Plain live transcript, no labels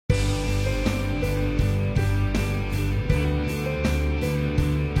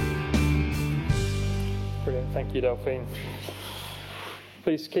Thank you, Delphine.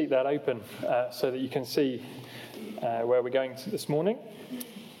 Please keep that open so that you can see where we're going this morning.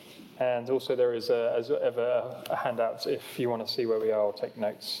 And also there is, as ever, a handout if you want to see where we are or take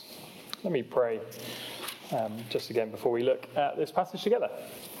notes. Let me pray just again before we look at this passage together.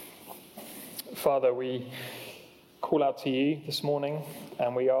 Father, we call out to you this morning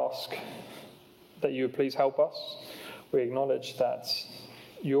and we ask that you would please help us. We acknowledge that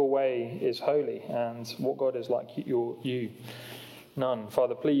your way is holy and what God is like you. None.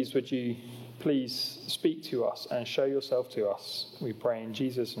 Father, please, would you please speak to us and show yourself to us. We pray in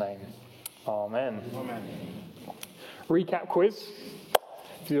Jesus' name. Amen. Amen. Recap quiz.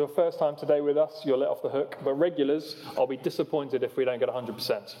 If you're your first time today with us, you're let off the hook. But regulars, I'll be disappointed if we don't get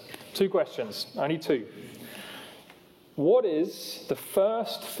 100%. 2 questions. Only 2. What is the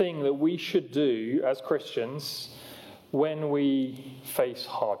first thing that we should do as Christians when we face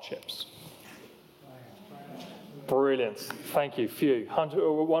hardships? Brilliant. Thank you. Phew.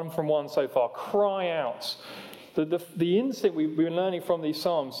 1 from 1 so far. Cry out. The instinct we've been learning from these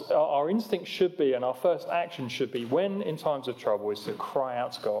Psalms, our instinct should be, and our first action should be, when in times of trouble, is to cry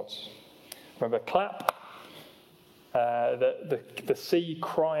out to God. Remember, clap. The C,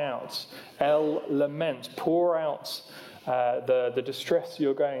 cry out. L, lament. Pour out the distress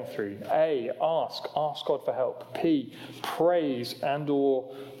you're going through. A, ask God for help. P, praise and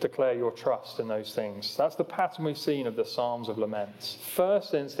or declare your trust in those things. That's the pattern we've seen of the Psalms of Lament.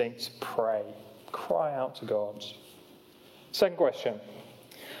 First instinct, pray. Cry out to God. Second question,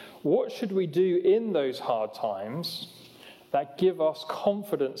 what should we do in those hard times that give us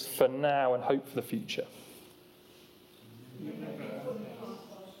confidence for now and hope for the future?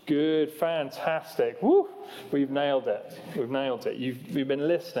 Good, fantastic. Woo! We've nailed it. We've been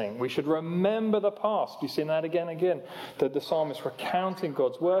listening. We should remember the past. You've seen that again. That the psalmist recounting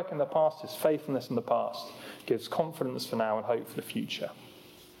God's work in the past, his faithfulness in the past, gives confidence for now and hope for the future.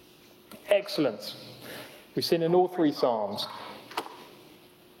 Excellent. We've seen in all 3 psalms.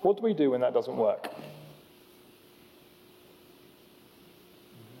 What do we do when that doesn't work?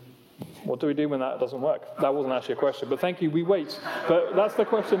 What do we do when that doesn't work? That wasn't actually a question, but thank you, we wait. But that's the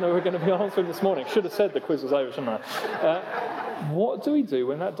question that we're going to be answering this morning. Should have said the quiz was over, shouldn't I? What do we do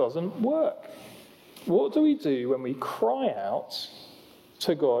when that doesn't work? What do we do when we cry out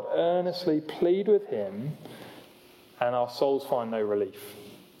to God, earnestly plead with him, and our souls find no relief?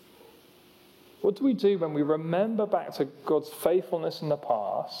 What do we do when we remember back to God's faithfulness in the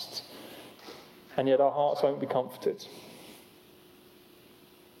past, and yet our hearts won't be comforted?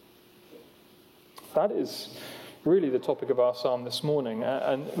 That is really the topic of our psalm this morning.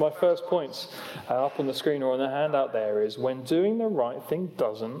 And my first points up on the screen or on the handout there is when doing the right thing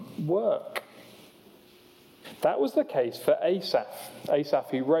doesn't work. That was the case for Asaph. Asaph,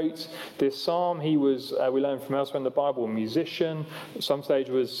 who wrote this psalm, he was, we learn from elsewhere in the Bible, a musician. At some stage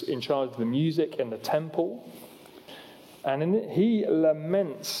was in charge of the music in the temple. And he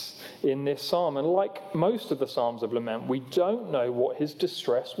laments in this psalm. And like most of the psalms of lament, we don't know what his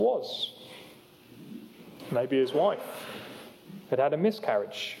distress was. Maybe his wife had had a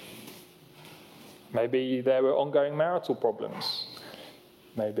miscarriage. Maybe there were ongoing marital problems.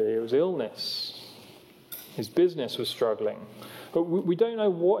 Maybe it was illness. His business was struggling. But we don't know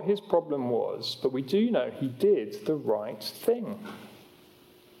what his problem was, but we do know he did the right thing.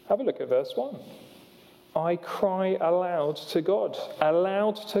 Have a look at verse 1. I cry aloud to God,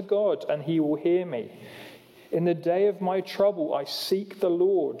 and he will hear me. In the day of my trouble, I seek the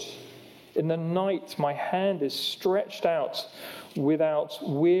Lord. In the night, my hand is stretched out without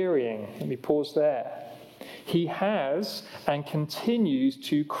wearying. Let me pause there. He has and continues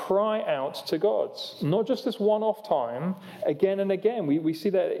to cry out to God. Not just this one-off time, again and again. We see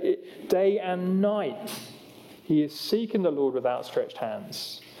that day and night. He is seeking the Lord with outstretched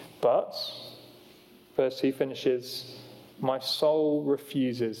hands. But, verse 2 finishes, my soul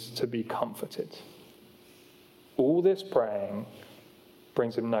refuses to be comforted. All this praying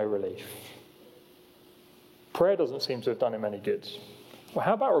brings him no relief. Prayer doesn't seem to have done him any good. Well,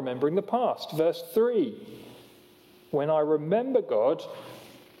 how about remembering the past? Verse 3. When I remember God,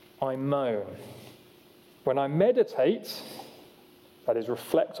 I moan. When I meditate, that is,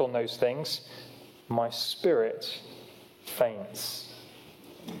 reflect on those things, my spirit faints.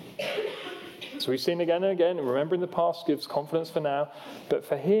 So we've seen again and again, remembering the past gives confidence for now. But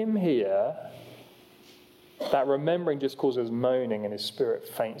for him here, that remembering just causes moaning and his spirit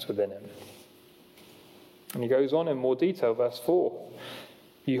faints within him. And he goes on in more detail, verse 4.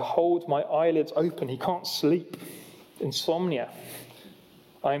 You hold my eyelids open. He can't sleep. Insomnia.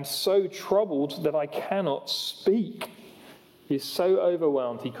 I am so troubled that I cannot speak. He is so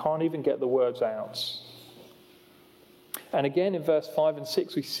overwhelmed he can't even get the words out. And again in verse 5 and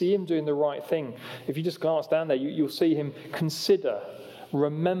 6, we see him doing the right thing. If you just glance down there, you'll see him consider,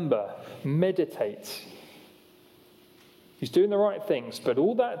 remember, meditate. He's doing the right things, but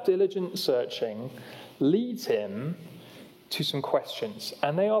all that diligent searching leads him to some questions.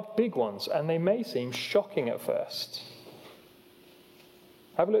 And they are big ones, and they may seem shocking at first.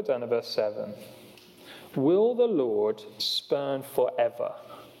 Have a look down at verse 7. Will the Lord spurn forever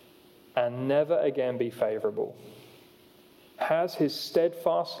and never again be favourable? Has his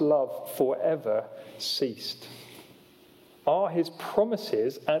steadfast love forever ceased? Are his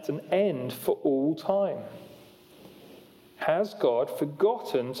promises at an end for all time? Has God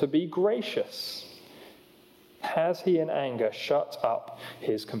forgotten to be gracious? Has he in anger shut up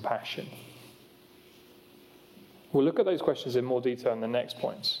his compassion? We'll look at those questions in more detail in the next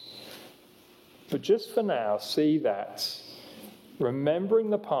points. But just for now, see that remembering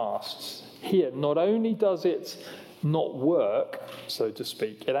the past here, not only does it not work, so to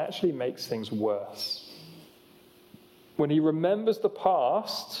speak, it actually makes things worse. When he remembers the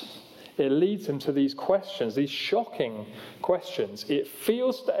past, it leads him to these questions, these shocking questions. It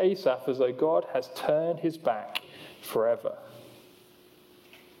feels to Asaph as though God has turned his back forever.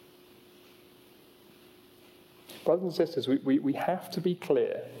 Brothers and sisters, we have to be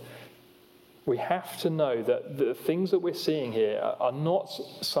clear. We have to know that the things that we're seeing here are not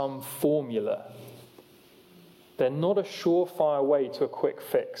some formula. They're not a surefire way to a quick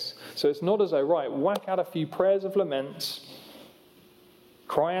fix. So it's not as though, right, whack out a few prayers of lament,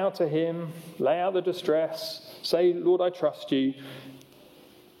 cry out to him, lay out the distress, say, Lord, I trust you,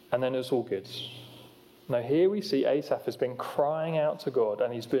 and then it's all good. No, here we see Asaph has been crying out to God,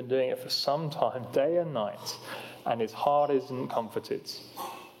 and he's been doing it for some time, day and night, and his heart isn't comforted.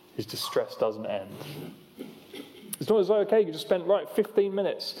 His distress doesn't end. It's not as though, okay, you just spent, 15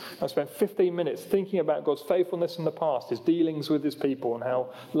 minutes. I spent 15 minutes thinking about God's faithfulness in the past, his dealings with his people, and how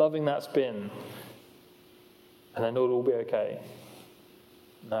loving that's been. And then it'll all be okay.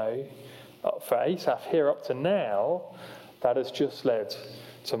 No. For Asaph here up to now, that has just led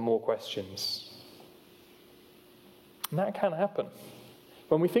to more questions. And that can happen.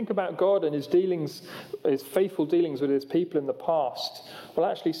 When we think about God and his dealings, his faithful dealings with his people in the past, well,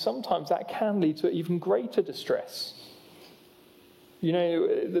 actually, sometimes that can lead to even greater distress. You know,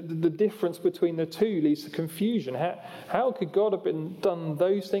 the difference between the two leads to confusion. How could God have done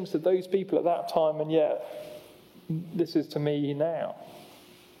those things to those people at that time, and yet this is to me now?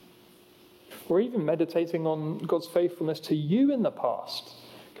 Or even meditating on God's faithfulness to you in the past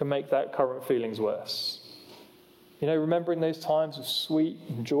can make that current feelings worse. You know, remembering those times of sweet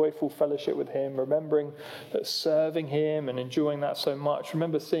and joyful fellowship with him, remembering that serving him and enjoying that so much.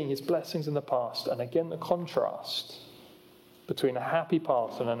 Remember seeing his blessings in the past. And again, the contrast between a happy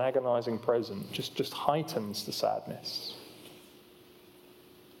past and an agonizing present just heightens the sadness.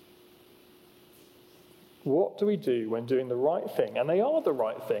 What do we do when doing the right thing? And they are the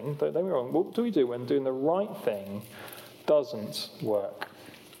right thing, don't get me wrong. What do we do when doing the right thing doesn't work?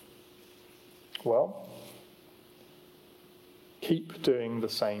 Well, keep doing the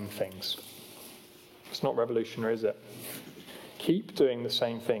same things. It's not revolutionary, is it? Keep doing the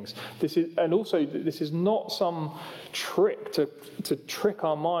same things. This is not some trick to trick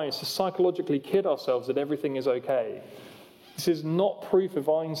our minds, to psychologically kid ourselves that everything is okay. This is not proof of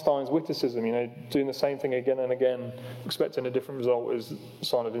Einstein's witticism, doing the same thing again and again, expecting a different result is a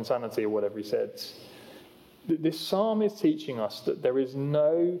sign of insanity or whatever he said. This psalm is teaching us that there is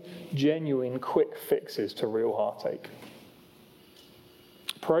no genuine quick fixes to real heartache.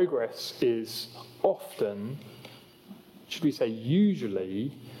 Progress is often, should we say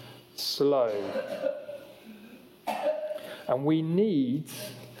usually, slow. And we need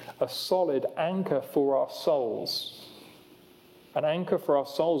a solid anchor for our souls. An anchor for our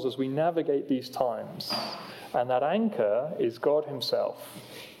souls as we navigate these times. And that anchor is God himself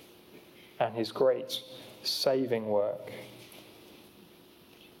and his great saving work.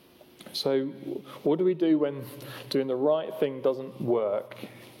 So what do we do when doing the right thing doesn't work?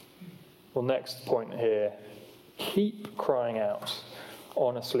 Well, next point here. Keep crying out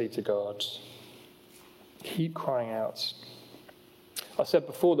honestly to God. Keep crying out. I said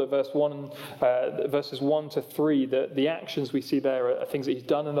before that verses 1 to 3, that the actions we see there are things that he's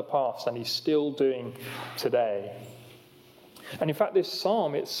done in the past and he's still doing today. And in fact, this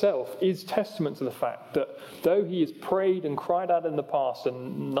psalm itself is testament to the fact that though he has prayed and cried out in the past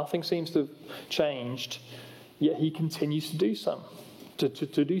and nothing seems to have changed, yet he continues to do so.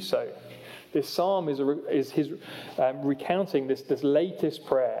 This psalm is his recounting this latest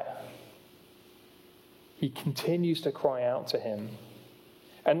prayer. He continues to cry out to him.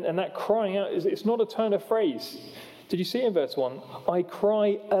 And that crying out, it's not a turn of phrase. Did you see in verse 1? I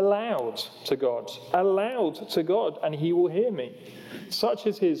cry aloud to God, and he will hear me. Such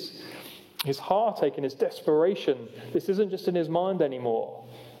is his heartache and his desperation. This isn't just in his mind anymore.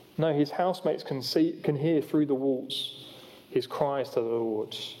 No, his housemates can hear through the walls his cries to the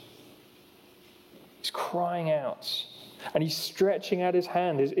Lord. He's crying out, and he's stretching out his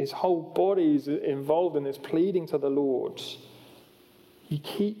hand. His whole body is involved in this pleading to the Lord. He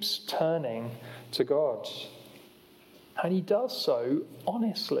keeps turning to God. And he does so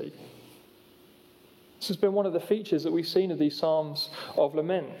honestly. This has been one of the features that we've seen of these Psalms of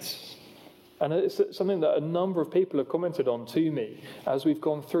Lament. And it's something that a number of people have commented on to me as we've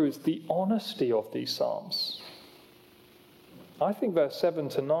gone through, is the honesty of these Psalms. I think verse 7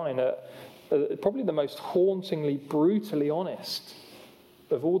 to 9 are probably the most hauntingly, brutally honest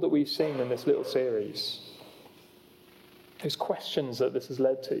of all that we've seen in this little series. Those questions that this has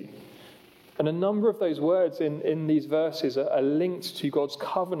led to. And a number of those words in these verses are linked to God's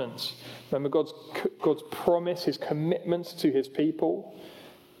covenant. Remember God's promise, his commitment to his people.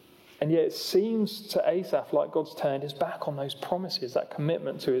 And yet it seems to Asaph like God's turned his back on those promises, that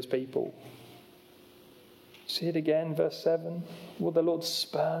commitment to his people. See it again, verse 7. Will the Lord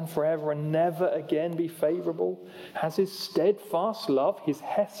spurn forever and never again be favourable? Has his steadfast love, his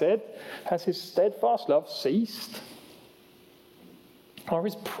hesed, has his steadfast love ceased? Are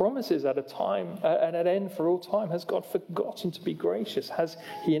his promises at an end for all time? Has God forgotten to be gracious? Has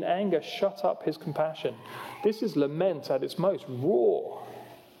he in anger shut up his compassion? This is lament at its most raw.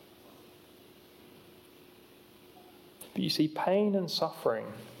 But you see, pain and suffering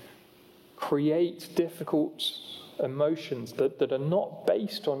create difficult emotions that are not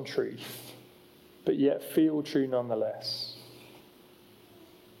based on truth, but yet feel true nonetheless.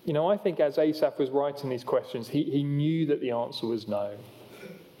 You know, I think as Asaph was writing these questions, he knew that the answer was no.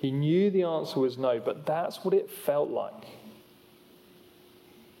 He knew the answer was no, but that's what it felt like.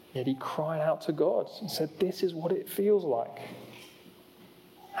 Yet he cried out to God and said, this is what it feels like.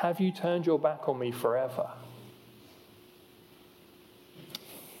 Have you turned your back on me forever?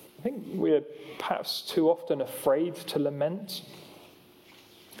 I think we're perhaps too often afraid to lament.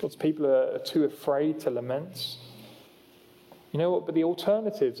 God's people are too afraid to lament. You know what? But the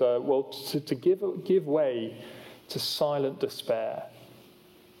alternatives are, well, to give way to silent despair,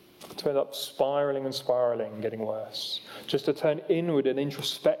 to end up spiraling and getting worse, just to turn inward and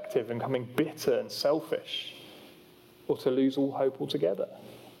introspective and becoming bitter and selfish, or to lose all hope altogether.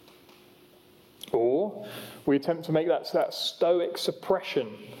 Or we attempt to make that stoic suppression.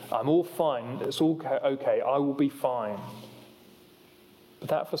 I'm all fine. It's all okay. I will be fine. But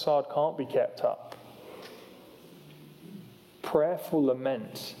that facade can't be kept up. Prayerful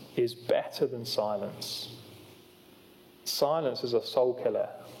lament is better than silence. Silence is a soul killer.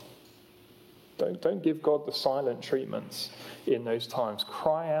 Don't give God the silent treatments in those times.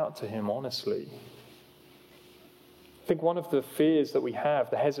 Cry out to him honestly. I think one of the fears that we have,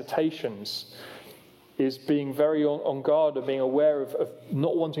 the hesitations, is being very on guard and being aware of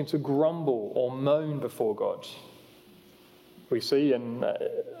not wanting to grumble or moan before God. We see, and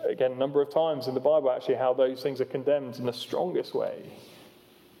again, a number of times in the Bible actually, how those things are condemned in the strongest way.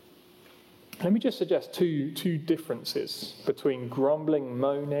 Let me just suggest two differences between grumbling,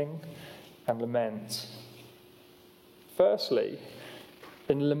 moaning, and lament. Firstly,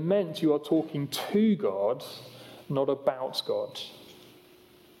 in lament you are talking to God, not about God.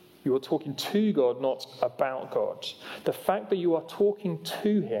 You are talking to God, not about God. The fact that you are talking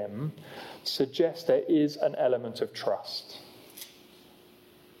to him suggests there is an element of trust.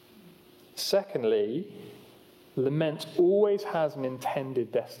 Secondly, lament always has an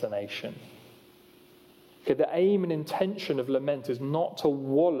intended destination. Okay, the aim and intention of lament is not to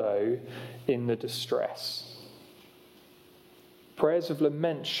wallow in the distress. Prayers of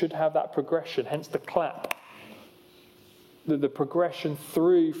lament should have that progression, hence the clap. The progression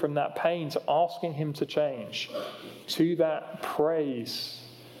through from that pain to asking him to change, to that praise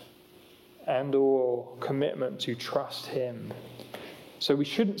and or commitment to trust him. So we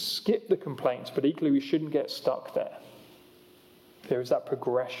shouldn't skip the complaints, but equally we shouldn't get stuck there. There is that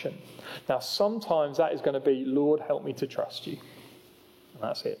progression. Now sometimes that is going to be, Lord, help me to trust you. And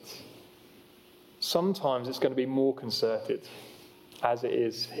that's it. Sometimes it's going to be more concerted, as it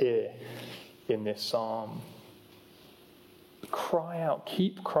is here in this psalm. Cry out,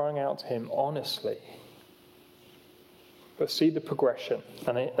 keep crying out to him honestly. But see the progression,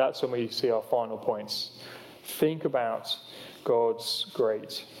 and that's when we see our final points. Think about God's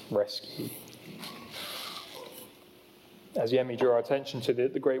great rescue. As Yemi drew our attention to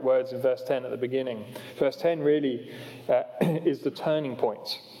the great words in verse 10 at the beginning. Verse 10 really is the turning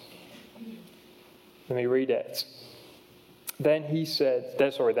point. Let me read it. Then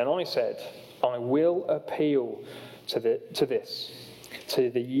I said, I will appeal to this, to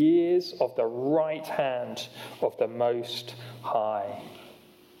the years of the right hand of the Most High.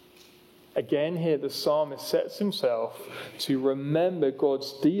 Again, here the psalmist sets himself to remember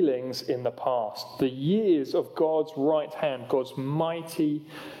God's dealings in the past, the years of God's right hand, God's mighty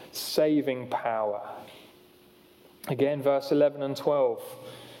saving power. Again, verse 11 and 12,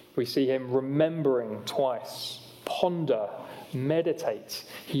 we see him remembering twice, ponder, meditate.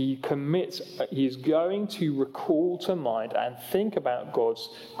 He's going to recall to mind and think about God's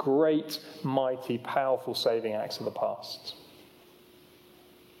great, mighty, powerful saving acts of the past.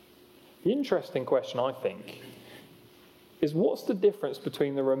 The interesting question, I think, is what's the difference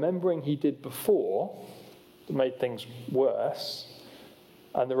between the remembering he did before, that made things worse,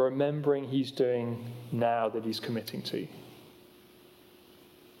 and the remembering he's doing now that he's committing to?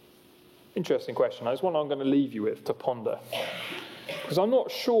 Interesting question. That's one I'm going to leave you with to ponder. Because I'm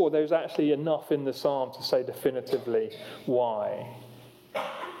not sure there's actually enough in the psalm to say definitively why.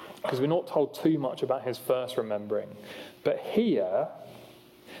 Because we're not told too much about his first remembering. But here,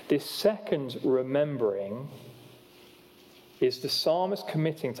 this second remembering is the psalmist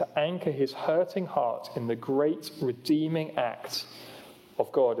committing to anchor his hurting heart in the great redeeming act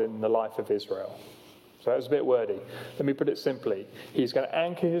of God in the life of Israel. So that was a bit wordy. Let me put it simply. He's going to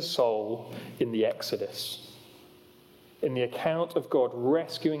anchor his soul in the Exodus, in the account of God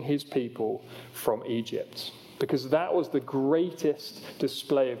rescuing his people from Egypt, because that was the greatest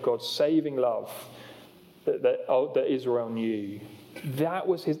display of God's saving love that Israel knew. That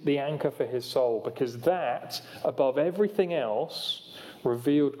was the anchor for his soul, because that, above everything else,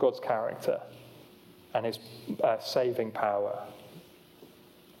 revealed God's character and his saving power.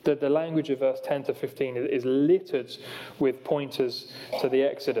 The language of verse 10 to 15 is littered with pointers to the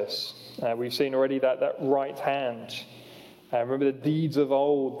Exodus. We've seen already that right hand. Remember the deeds of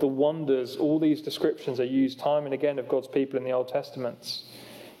old, the wonders, all these descriptions are used time and again of God's people in the Old Testament.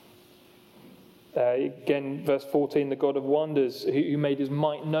 Again, verse 14, the God of wonders who made his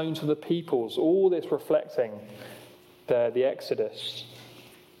might known to the peoples. All this reflecting the Exodus.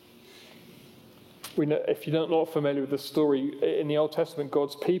 We know, if you're not familiar with the story, in the Old Testament,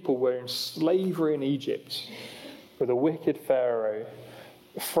 God's people were in slavery in Egypt with a wicked Pharaoh,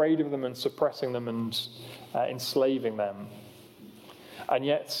 afraid of them and suppressing them and enslaving them. And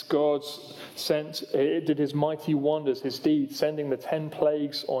yet God did his mighty wonders, his deeds, sending the 10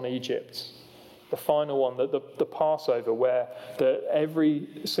 plagues on Egypt. The final one, the Passover, where every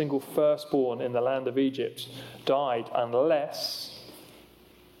single firstborn in the land of Egypt died unless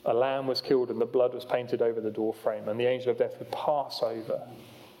a lamb was killed and the blood was painted over the doorframe, and the angel of death would pass over.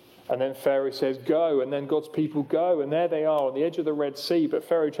 And then Pharaoh says, go, and then God's people go, and there they are on the edge of the Red Sea. But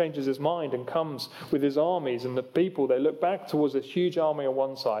Pharaoh changes his mind and comes with his armies, and the people, they look back towards this huge army on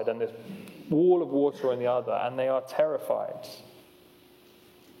one side and this wall of water on the other, and they are terrified.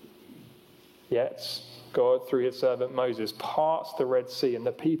 Yet God, through his servant Moses, parts the Red Sea, and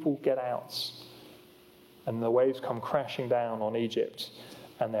the people get out, and the waves come crashing down on Egypt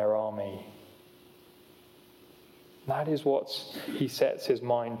and their army. That is what he sets his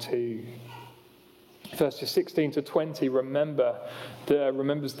mind to. Verses 16 to 20 remembers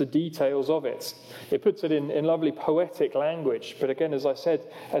the details of it. It puts it in lovely poetic language. But again, as I said,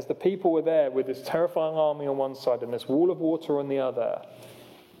 as the people were there with this terrifying army on one side and this wall of water on the other,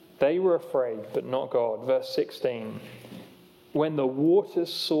 they were afraid, but not God. Verse 16. When the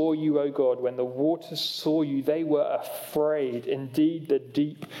waters saw you, O God, when the waters saw you, they were afraid. Indeed, the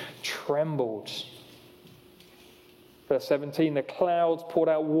deep trembled. Verse 17, the clouds poured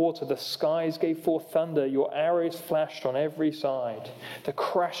out water, the skies gave forth thunder, your arrows flashed on every side. The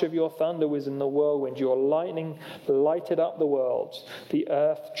crash of your thunder was in the whirlwind, your lightning lighted up the worlds. The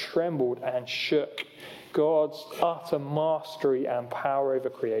earth trembled and shook. God's utter mastery and power over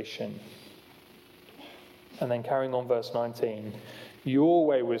creation. And then carrying on verse 19, your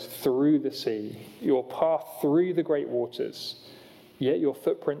way was through the sea, your path through the great waters, yet your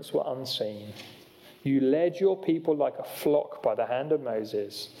footprints were unseen. You led your people like a flock by the hand of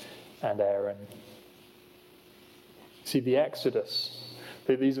Moses and Aaron. See, the Exodus,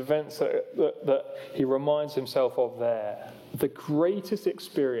 these events that he reminds himself of there, the greatest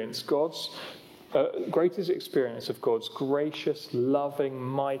experience of God's gracious, loving,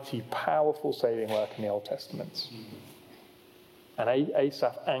 mighty, powerful saving work in the Old Testament. And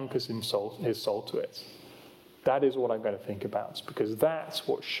Asaph anchors his soul to it. That is what I'm going to think about, because that's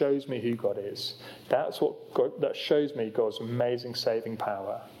what shows me who God is. That shows me God's amazing saving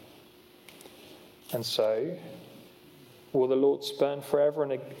power. And so, will the Lord spurn forever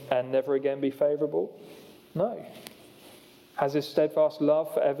and never again be favourable? No. Has his steadfast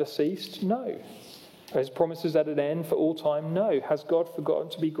love forever ceased? No. Are his promises at an end for all time? No. Has God forgotten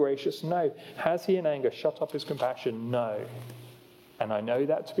to be gracious? No. Has he in anger shut up his compassion? No. And I know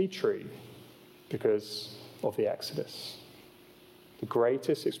that to be true because of the Exodus. The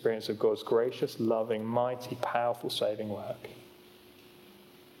greatest experience of God's gracious, loving, mighty, powerful saving work.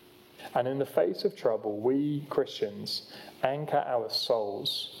 And in the face of trouble, we Christians anchor our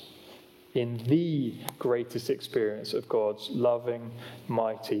souls in the greatest experience of God's loving,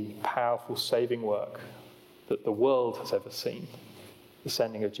 mighty, powerful saving work that the world has ever seen, the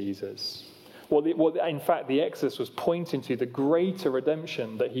sending of Jesus. In fact, the Exodus was pointing to the greater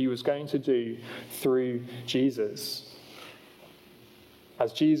redemption that he was going to do through Jesus.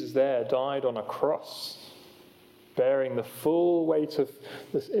 As Jesus there died on a cross, bearing the full weight of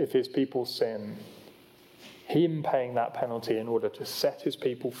his people's sin, him paying that penalty in order to set his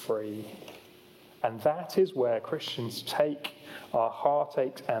people free. And that is where Christians take our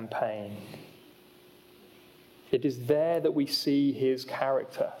heartaches and pain. It is there that we see his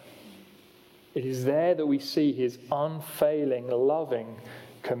character. It is there that we see his unfailing, loving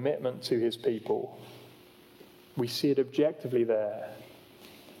commitment to his people. We see it objectively there.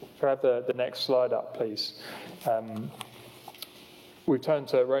 Can I have the next slide up, please? We've turned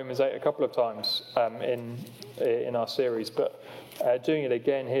to Romans 8 a couple of times in our series, but doing it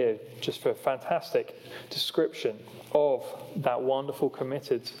again here just for a fantastic description of that wonderful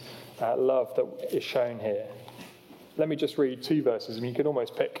committed love that is shown here. Let me just read two verses. You can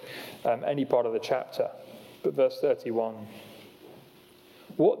almost pick any part of the chapter. But verse 31.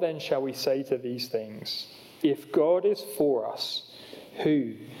 What then shall we say to these things? If God is for us,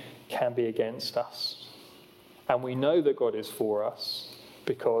 who can be against us? And we know that God is for us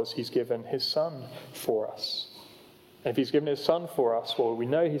because he's given his Son for us. If he's given his Son for us, well, we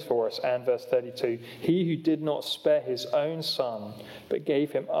know he's for us. And verse 32, he who did not spare his own Son, but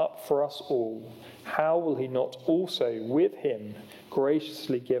gave him up for us all, how will he not also with him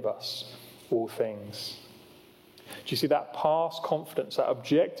graciously give us all things? Do you see that past confidence, that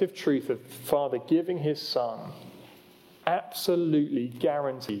objective truth of Father giving his Son absolutely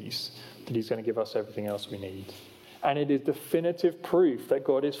guarantees that he's going to give us everything else we need. And it is definitive proof that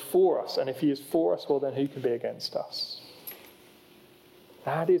God is for us. And if he is for us, well, then who can be against us?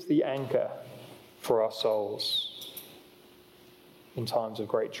 That is the anchor for our souls in times of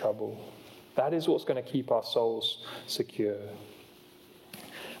great trouble. That is what's going to keep our souls secure.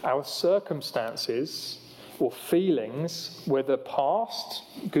 Our circumstances or feelings, whether past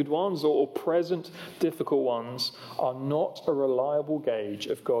good ones or present difficult ones, are not a reliable gauge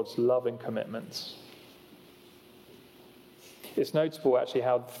of God's loving commitment. It's notable actually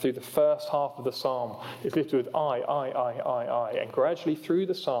how through the first half of the psalm it's lifted with I, and gradually through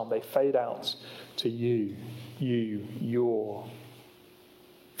the psalm they fade out to you, your.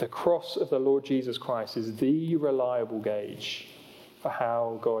 The cross of the Lord Jesus Christ is the reliable gauge for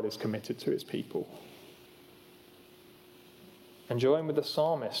how God is committed to his people. And join with the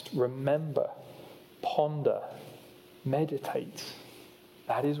psalmist, remember, ponder, meditate.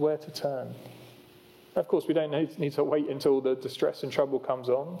 That is where to turn. Of course, we don't need to wait until the distress and trouble comes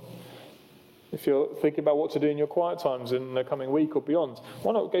on. If you're thinking about what to do in your quiet times in the coming week or beyond,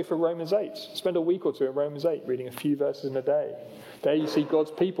 why not go for Romans 8? Spend a week or two in Romans 8, reading a few verses in a day. There you see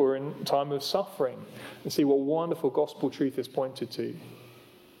God's people are in time of suffering and see what wonderful gospel truth is pointed to.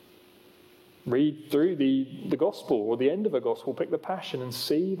 Read through the gospel or the end of a gospel, pick the passion and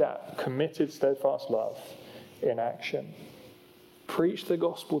see that committed, steadfast love in action. Preach the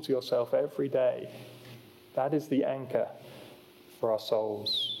gospel to yourself every day. That is the anchor for our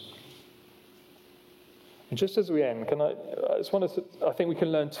souls. And just as we end, I think we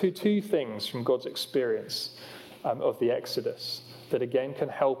can learn two things from God's experience of the Exodus that again can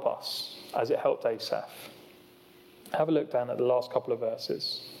help us as it helped Asaph. Have a look down at the last couple of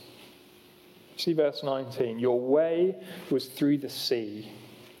verses. See verse 19. Your way was through the sea,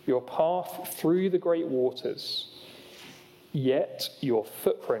 your path through the great waters, yet your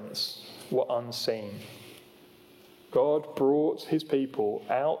footprints were unseen. God brought his people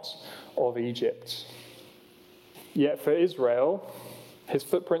out of Egypt. Yet for Israel, his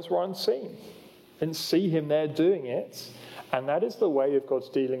footprints were unseen. Didn't see him there doing it. And that is the way of God's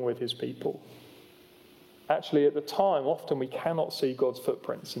dealing with his people. Actually, at the time, often we cannot see God's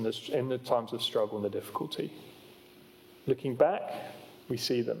footprints in the times of struggle and the difficulty. Looking back, we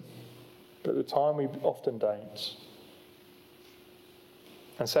see them. But at the time, we often don't.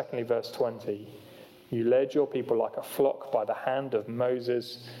 And secondly, verse 20, you led your people like a flock by the hand of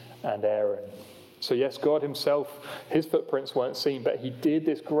Moses and Aaron. So yes, God himself, his footprints weren't seen, but he did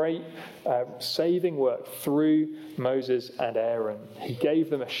this great saving work through Moses and Aaron. He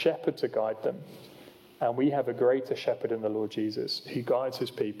gave them a shepherd to guide them. And we have a greater shepherd in the Lord Jesus who guides his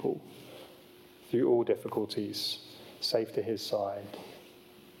people through all difficulties, safe to his side.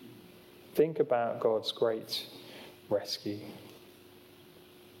 Think about God's great rescue.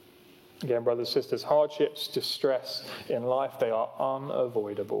 Again, brothers and sisters, hardships, distress in life, they are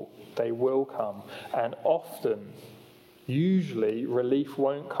unavoidable. They will come. And often, usually, relief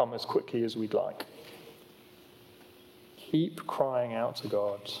won't come as quickly as we'd like. Keep crying out to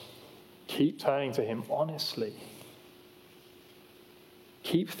God. Keep turning to him honestly.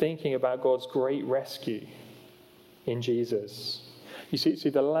 Keep thinking about God's great rescue in Jesus. You see,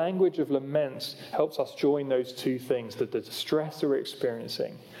 the language of lament helps us join those two things, the distress that we're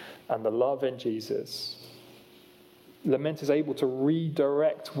experiencing and the love in Jesus. Lament is able to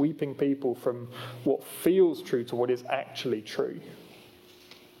redirect weeping people from what feels true to what is actually true.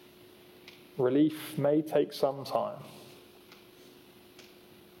 Relief may take some time,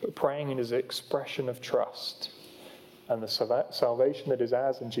 but praying is an expression of trust, and the salvation that is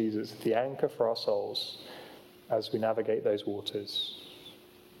ours in Jesus, the anchor for our souls as we navigate those waters.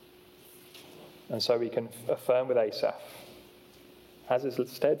 And so we can affirm with Asaph, has his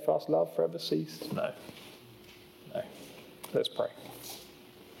steadfast love forever ceased? No. Let's pray.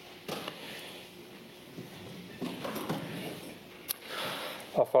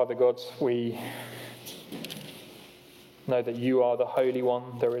 Our Father God, we know that you are the Holy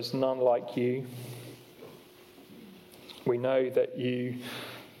One. There is none like you. We know that you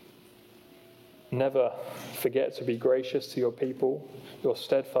never forget to be gracious to your people. Your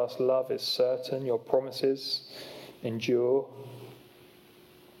steadfast love is certain. Your promises endure.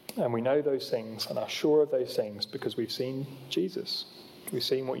 And we know those things and are sure of those things because we've seen Jesus. We've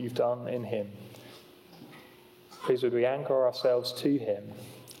seen what you've done in him. Please would we anchor ourselves to him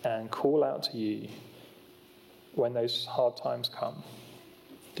and call out to you when those hard times come,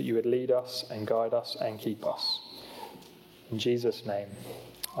 that you would lead us and guide us and keep us. In Jesus' name,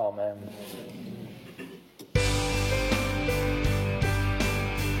 amen.